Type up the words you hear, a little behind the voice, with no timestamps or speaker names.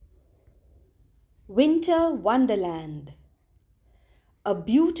Winter Wonderland. A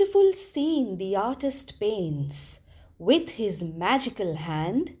beautiful scene the artist paints with his magical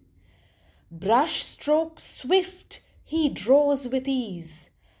hand. Brush strokes swift he draws with ease,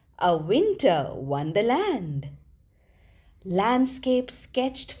 a winter wonderland. Landscape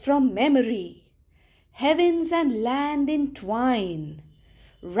sketched from memory, heavens and land entwine.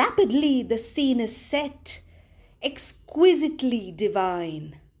 Rapidly the scene is set, exquisitely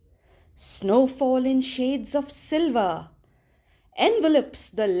divine. Snowfall in shades of silver envelops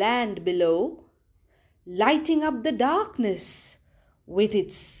the land below, lighting up the darkness with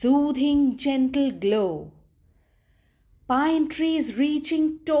its soothing gentle glow. Pine trees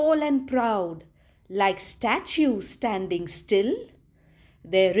reaching tall and proud, like statues standing still.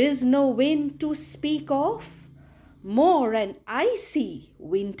 There is no wind to speak of, more an icy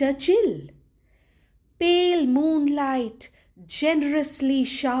winter chill. Pale moonlight generously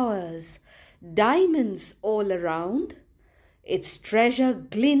showers diamonds all around. Its treasure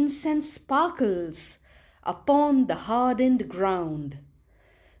glints and sparkles upon the hardened ground.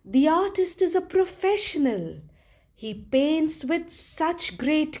 The artist is a professional. He paints with such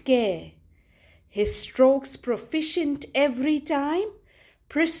great care. His strokes proficient every time,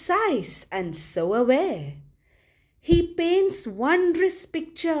 precise and so aware. He paints wondrous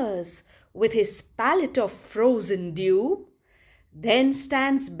pictures with his palette of frozen dew, then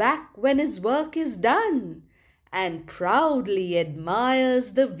stands back when his work is done and proudly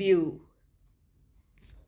admires the view.